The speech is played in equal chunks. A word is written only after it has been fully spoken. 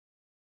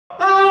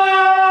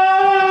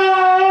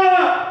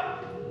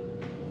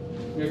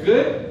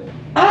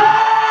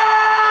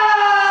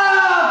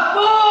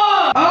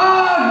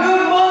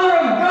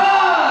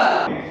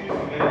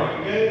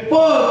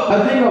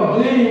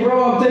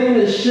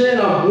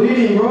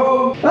bleeding,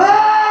 bro.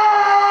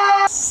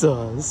 Ah!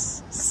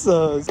 Sus.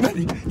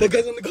 Manny, that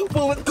guy's on the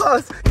phone with the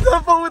cops. He's on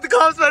the phone with the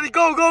cops, Manny.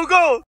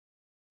 Go.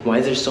 Why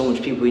is there so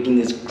much people eating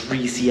this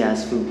greasy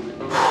ass food?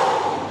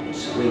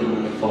 Just waiting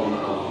on the phone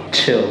call.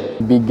 Chill.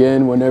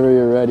 Begin whenever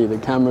you're ready. The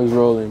camera's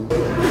rolling.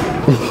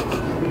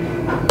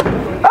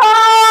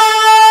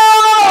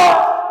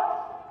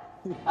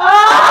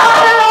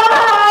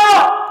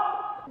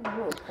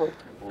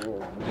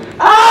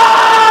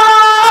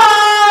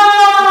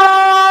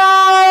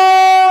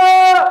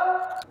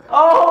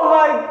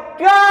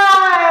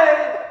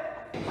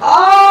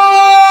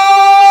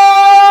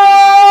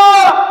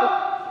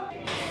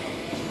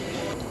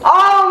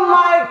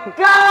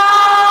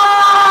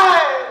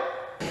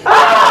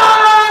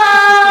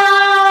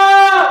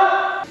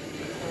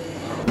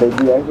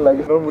 Baby, acting like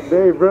a normal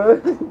day, bro.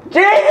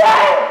 Jesus!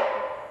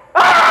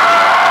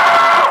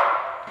 Ah!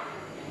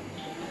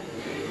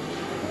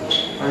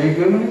 Are you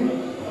good, man?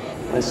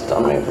 My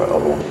stomach, bro.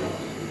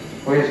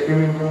 Why are you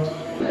screaming, bro?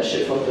 That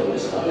shit fucked up my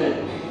stomach.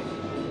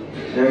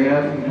 There you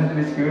have to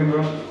be screaming,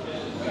 bro.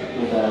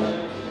 My bad.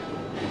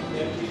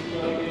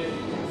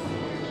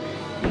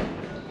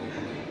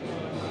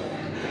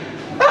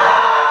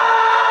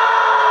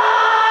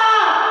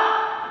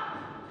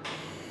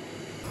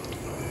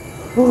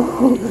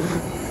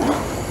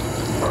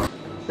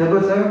 Step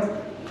outside.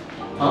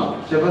 Huh?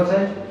 Step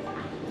outside.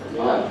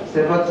 What?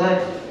 Step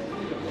outside.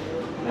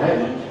 Alright,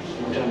 man.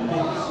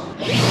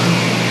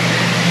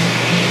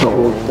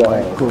 Oh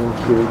boy. I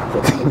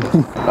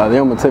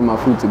think I'm gonna take my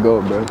food to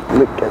go, bro.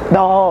 Look at it.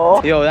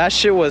 No. Yo, that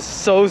shit was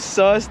so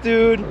sus,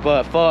 dude.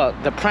 But fuck,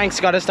 the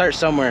pranks gotta start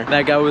somewhere.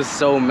 That guy was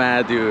so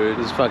mad, dude. It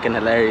was fucking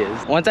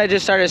hilarious. Once I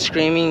just started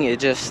screaming, it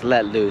just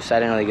let loose. I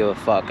didn't really give a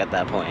fuck at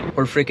that point.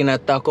 We're freaking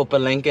at Taco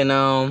Palenque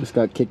now. Just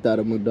got kicked out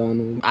of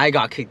McDonald's. I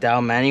got kicked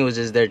out. Manny was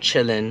just there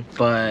chilling.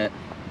 But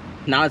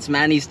now it's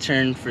Manny's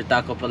turn for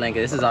Taco Palenque.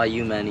 This is all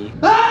you, Manny.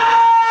 Ah!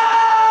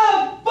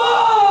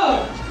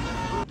 Fuck!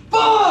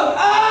 Fuck!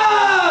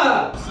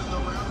 Ah!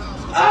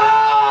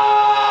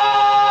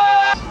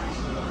 Ah!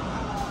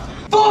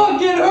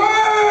 Fuck! It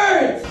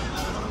hurts!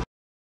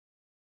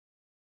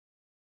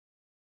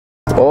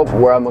 Oh,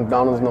 we're at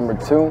McDonald's number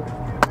 2.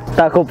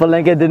 Taco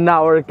Palenque did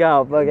not work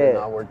out. Fuck it. Did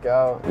not work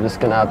out. I'm just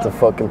gonna have to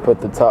fucking put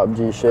the top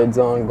G shades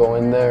on, go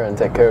in there, and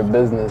take care of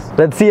business.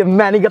 Let's see if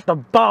Manny got the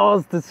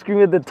balls to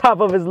scream at the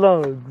top of his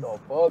lungs. Oh,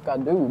 fuck, I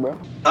do, bro.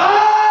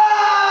 Ah!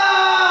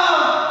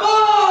 Fuck!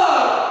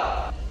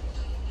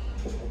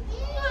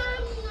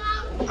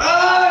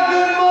 Ah,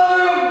 good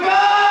mother of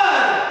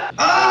God!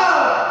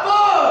 Ah,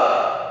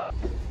 fuck!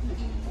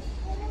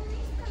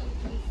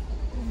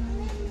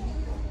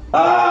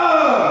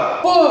 Ah,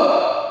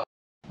 fuck!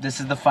 This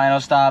is the final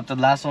stop. The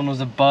last one was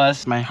a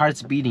bus. My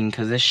heart's beating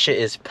because this shit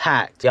is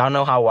packed. Y'all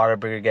know how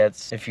Whataburger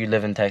gets if you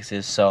live in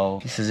Texas, so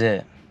this is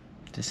it.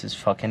 This is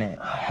fucking it.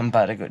 I'm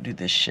about to go do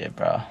this shit,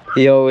 bro.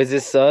 Yo, is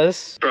this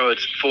sus? Bro,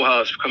 it's full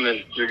house. Come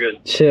in. You're good.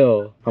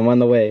 Chill. I'm on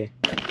the way.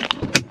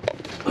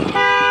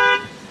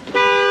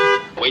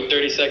 Wait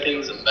 30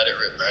 seconds and let it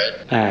rip, right?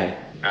 Alright.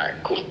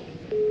 Alright, cool.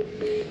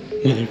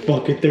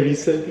 Motherfucker, 30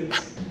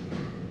 seconds.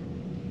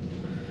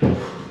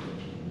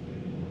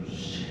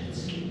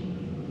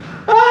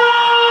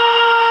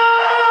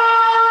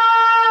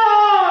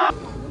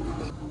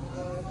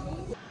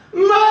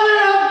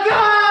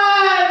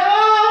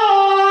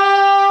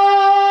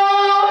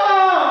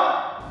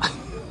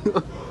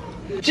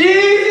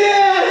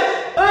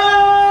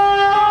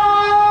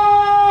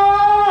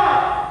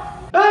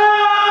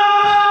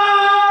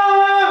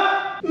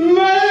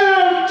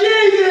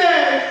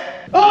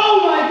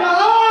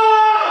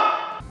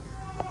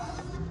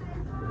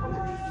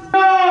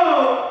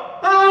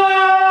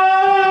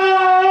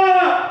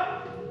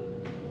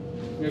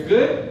 You're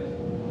good?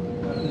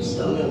 My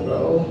stomach,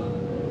 bro.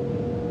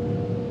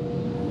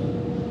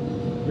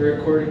 You're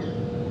recording.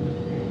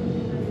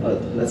 Oh,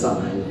 that's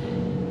not mine.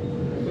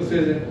 Whose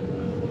is it?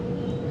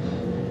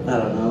 I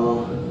don't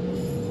know.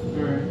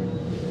 Alright.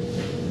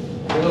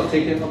 I'll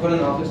take it. I'll put it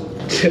in the office.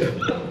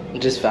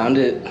 Just found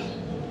it.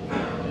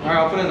 Alright,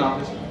 I'll put it in the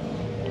office.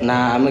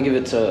 Nah, I'm gonna give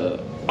it to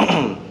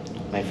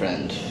my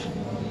friend.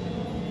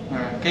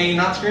 Alright. Can you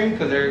not scream?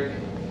 Because they're...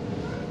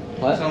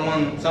 What?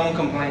 Someone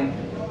complained.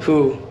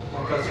 Who?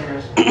 My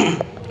customers.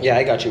 Yeah,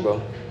 I got you, bro.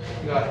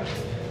 You got it.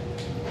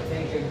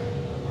 Thank you.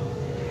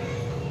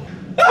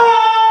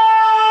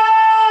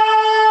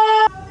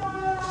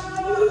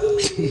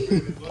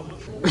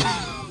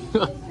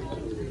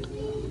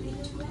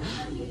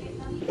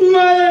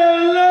 My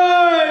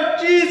Lord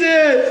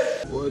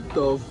Jesus! What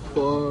the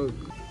fuck?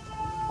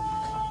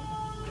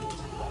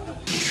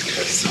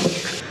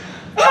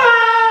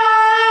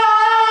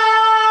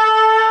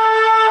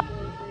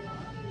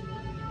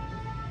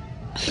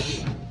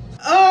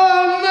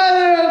 Oh,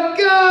 Mother of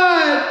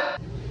God!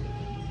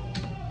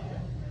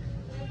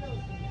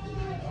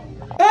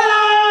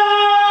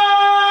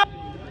 Ah! Oh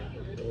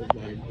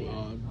my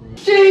god, bro.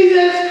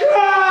 Jesus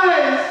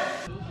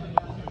Christ!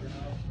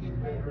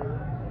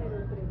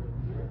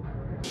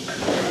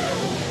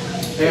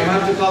 Hey, I'm gonna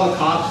have to call the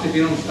cops if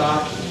you don't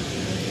stop.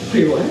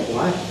 Wait, what?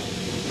 Why?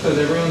 Because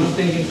everyone's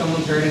thinking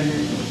someone's hurt in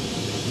here.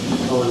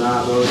 Oh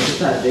nah, bro. It's just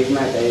that Big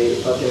Mac I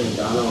ate fucking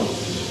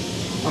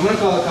McDonald's. I'm gonna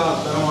call the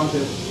cops. I don't want to.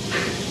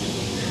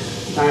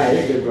 Alright,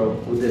 you're good, bro.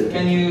 I'm good.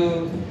 Can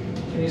you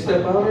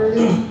step out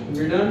already?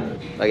 You're done?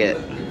 Okay.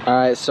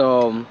 Alright,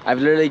 so I've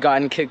literally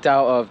gotten kicked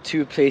out of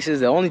 2 places.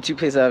 The only 2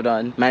 places I've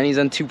done. Manny's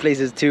done 2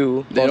 places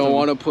too. They don't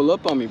want to pull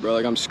up on me, bro.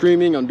 Like, I'm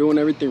screaming, I'm doing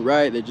everything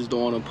right. They just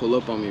don't want to pull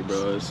up on me,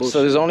 bro.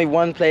 So there's only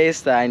one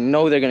place that I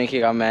know they're gonna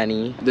kick out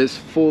Manny. This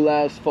full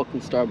ass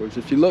fucking Starbucks.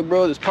 If you look,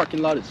 bro, this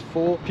parking lot is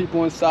full.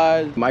 People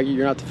inside. Mikey, you're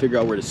gonna have to figure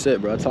out where to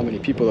sit, bro. That's how many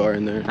people are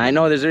in there. I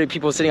know there's already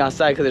people sitting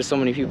outside because there's so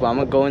many people. I'm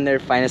gonna go in there,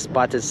 find a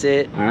spot to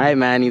sit. Alright,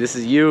 Manny, this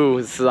is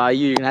you. This is all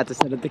you. You're gonna have to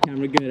set up the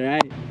camera good,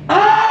 alright?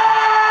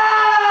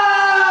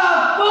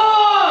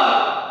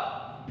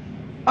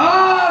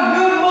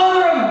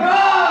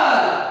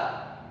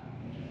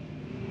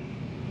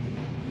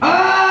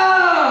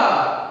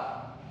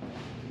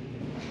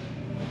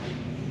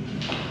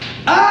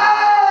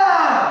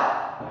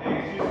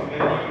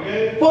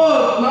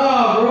 Fuck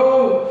nah,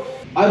 bro.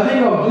 I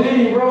think I'm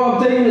bleeding, bro.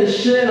 I'm taking this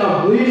shit and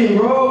I'm bleeding,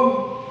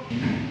 bro.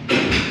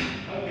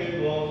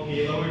 Okay, well, can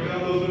you lower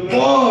down a little bit?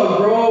 Fuck,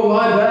 bro.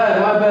 My bad.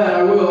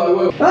 I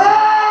will.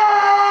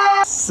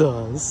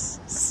 Sus.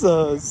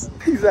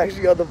 He's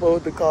actually on the phone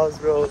with the cops,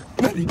 bro.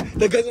 Manny,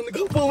 that guy's on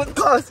the phone with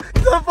the cops.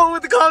 He's on the phone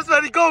with the cops,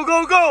 Manny.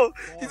 Go.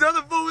 He's on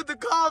the phone with the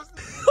cops.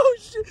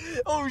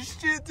 Oh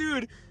shit,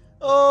 dude.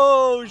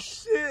 Oh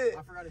shit.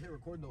 I forgot to hit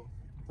record though.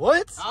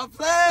 What? I'm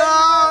playing.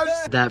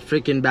 That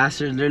freaking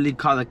bastard literally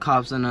called the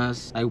cops on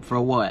us. Like,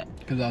 for what?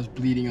 Because I was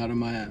bleeding out of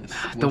my ass.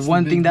 The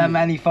one thing that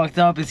Manny fucked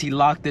up is he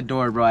locked the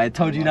door, bro. I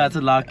told you not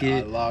to lock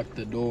it. I locked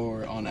the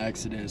door on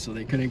accident so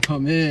they couldn't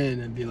come in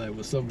and be like,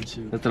 what's up with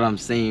you? That's what I'm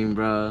saying,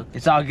 bro.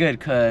 It's all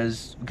good,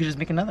 cause we could just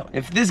make another one.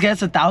 If this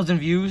gets 1,000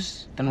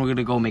 views, then we're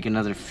gonna go make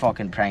another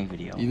fucking prank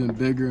video. Even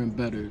bigger and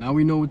better. Now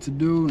we know what to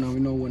do, now we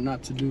know what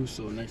not to do,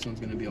 so next one's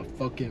gonna be a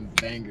fucking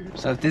banger.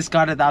 So if this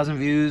got 1,000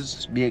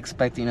 views, be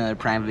expecting another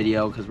prank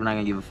video, cause we're not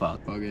gonna give a fuck.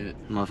 Fuck it.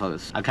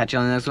 Motherfuckers. I'll catch you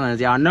on the next one. As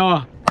y'all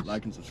know,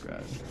 Like and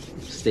subscribe.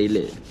 stay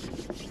lit.